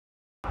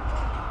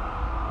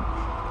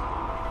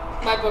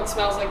My book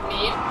smells like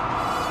meat.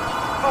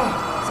 Oh,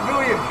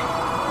 civilian!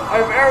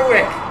 I'm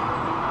Erwick!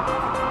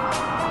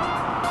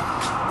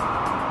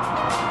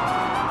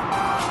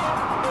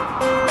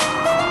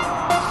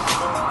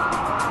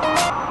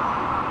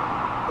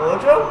 Hello,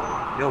 Joe?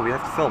 Yo, we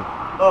have to film.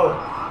 Oh.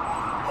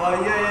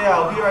 Yeah,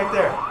 I'll be right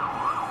there.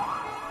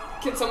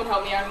 Can someone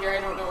help me out here? I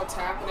don't know what's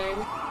happening.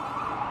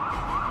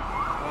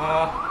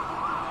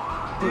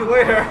 See you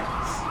later.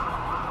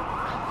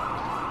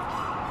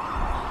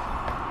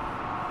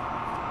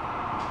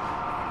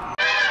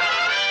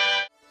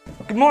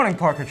 Good morning,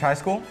 Parkridge High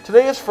School.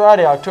 Today is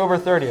Friday, October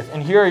 30th,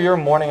 and here are your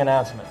morning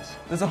announcements.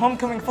 There's a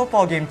homecoming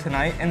football game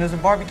tonight, and there's a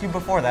barbecue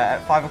before that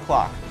at 5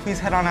 o'clock. Please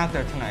head on out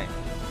there tonight.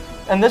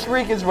 And this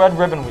week is Red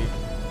Ribbon Week.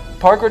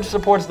 Parkridge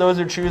supports those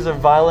who choose a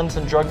violence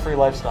and drug-free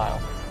lifestyle.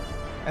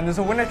 And there's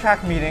a winter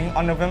track meeting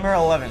on November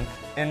 11th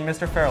in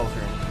Mr. Farrell's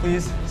room.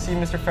 Please see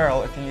Mr.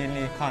 Farrell if you need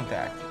any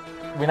contact.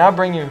 We now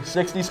bring you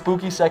 60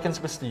 Spooky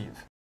Seconds with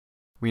Steve.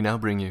 We now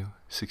bring you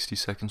 60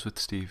 Seconds with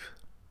Steve.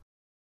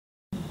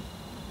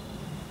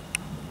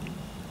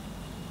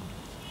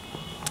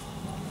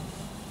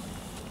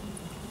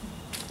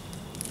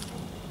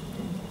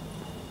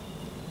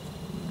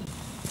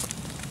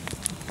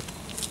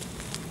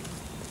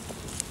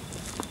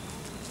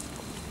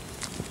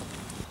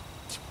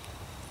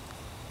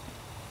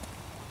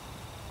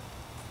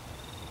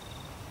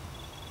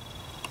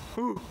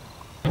 Ooh.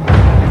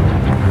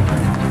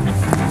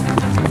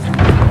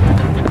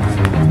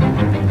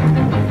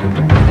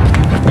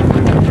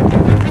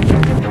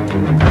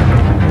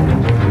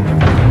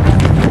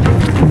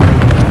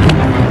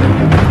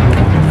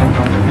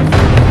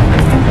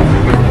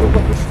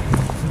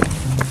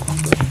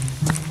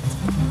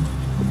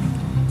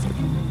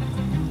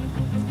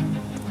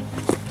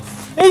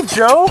 Hey,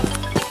 Joe!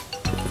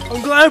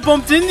 I'm glad I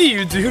bumped into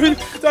you, dude.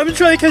 I've been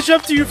trying to catch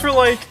up to you for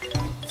like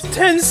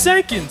 10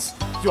 seconds.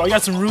 Yo, I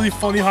got some really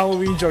funny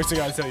Halloween jokes I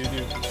gotta tell you,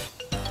 dude.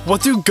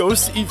 What do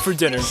ghosts eat for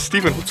dinner?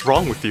 Steven, what's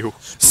wrong with you?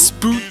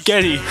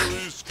 Spaghetti.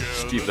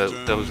 Steve,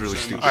 that was really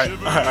stupid. Alright,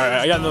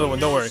 I got another one,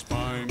 don't worry.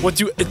 What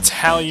do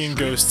Italian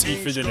ghosts eat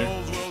for dinner?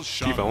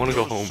 Steve, I want to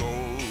go home.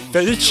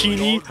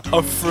 Fettuccine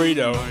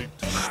Alfredo.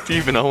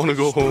 Steven, I want to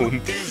go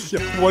home.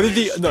 Yeah, what did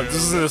the... No,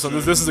 this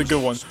is a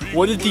good one.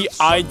 What did the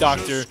eye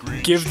doctor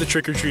give the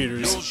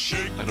trick-or-treaters?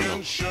 I don't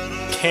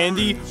know.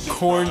 Candy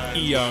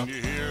corn-ia.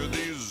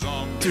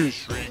 Dude.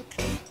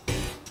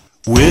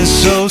 We're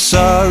so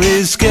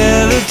sorry,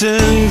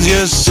 skeletons,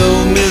 you're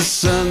so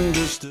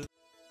misunderstood.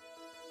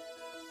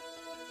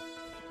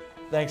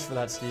 Thanks for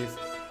that, Steve.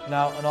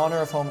 Now, in honor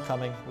of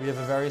homecoming, we have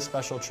a very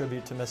special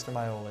tribute to Mr.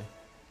 Maioli.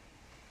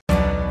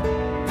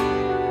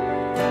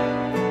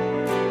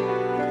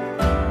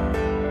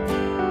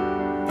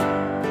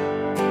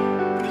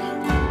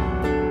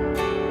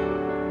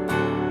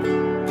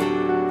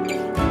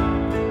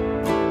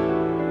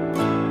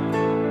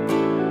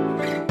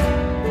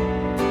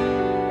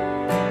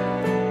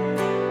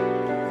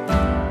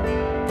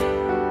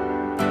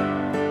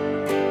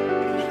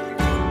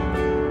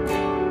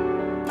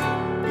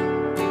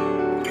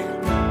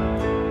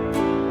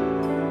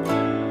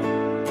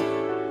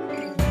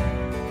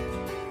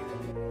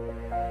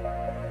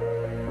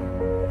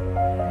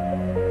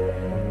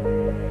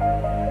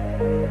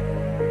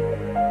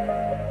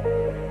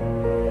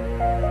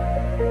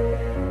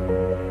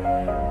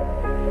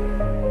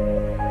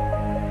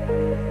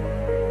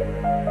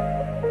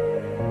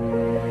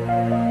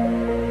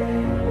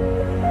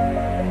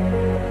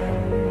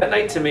 That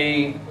night to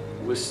me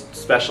was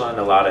special on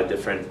a lot of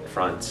different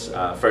fronts.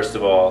 First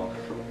of all,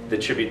 the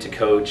tribute to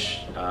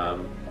Coach.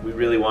 We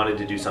really wanted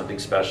to do something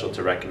special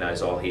to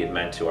recognize all he had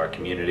meant to our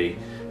community.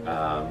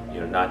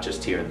 Not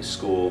just here in the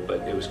school,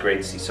 but it was great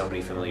to see so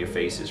many familiar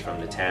faces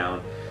from the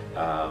town,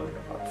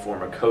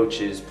 former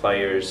coaches,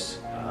 players,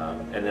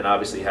 and then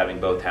obviously having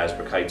both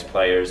Hasbrook Heights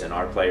players and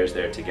our players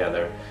there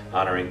together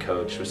honoring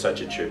Coach was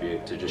such a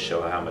tribute to just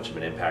show how much of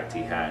an impact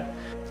he had.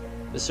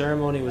 The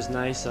ceremony was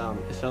nice.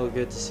 It felt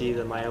good to see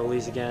the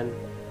Maiolis again,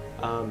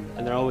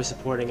 and they're always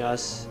supporting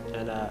us,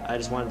 and I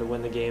just wanted to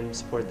win the game,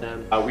 support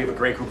them. We have a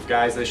great group of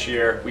guys this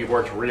year. We've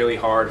worked really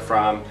hard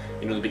from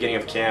the beginning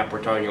of camp.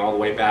 We're talking all the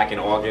way back in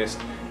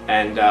August,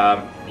 and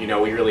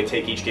we really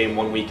take each game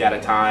 1 week at a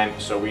time,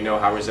 so we know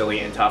how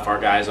resilient and tough our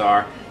guys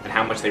are and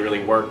how much they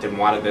really worked and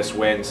wanted this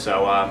win.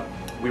 So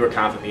we were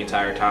confident the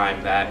entire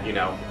time that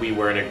we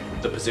were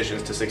in the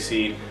positions to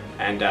succeed,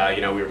 and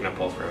we were going to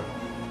pull through.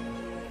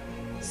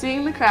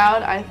 Seeing the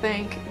crowd, I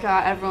think,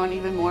 got everyone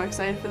even more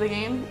excited for the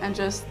game, and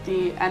just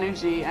the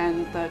energy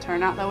and the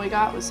turnout that we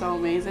got was so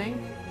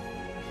amazing.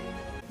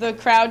 The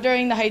crowd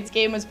during the Heights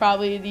game was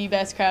probably the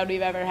best crowd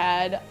we've ever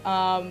had.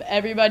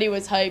 Everybody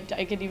was hyped.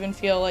 I could even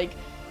feel like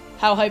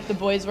how hyped the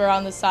boys were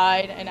on the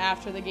side, and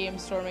after the game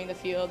storming the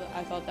field,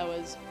 I thought that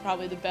was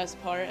probably the best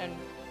part, and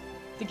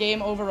the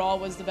game overall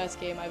was the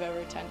best game I've ever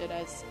attended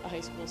as a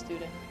high school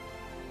student.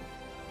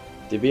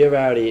 To be a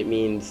rowdy, it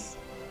means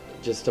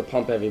just to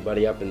pump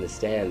everybody up in the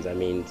stands. I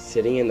mean,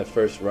 sitting in the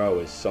first row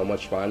is so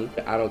much fun.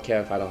 I don't care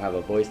if I don't have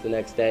a voice the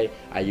next day.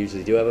 I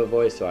usually do have a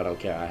voice, so I don't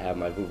care. I have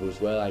my boo-boos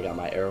well, I got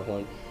my air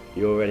horn.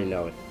 You already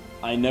know it.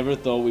 I never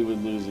thought we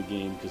would lose a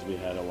game because we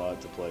had a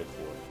lot to play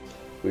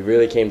for. We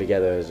really came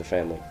together as a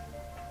family.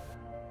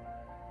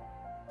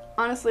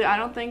 Honestly, I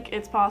don't think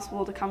it's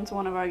possible to come to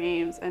one of our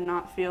games and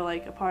not feel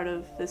like a part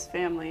of this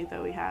family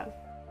that we have.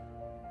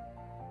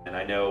 And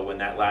I know when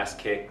that last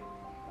kick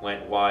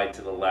went wide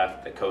to the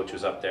left, the coach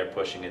was up there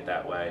pushing it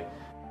that way.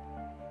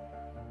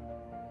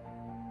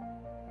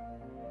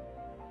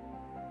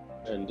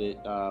 And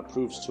it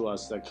proves to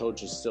us that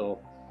coach is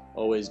still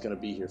always going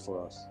to be here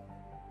for us.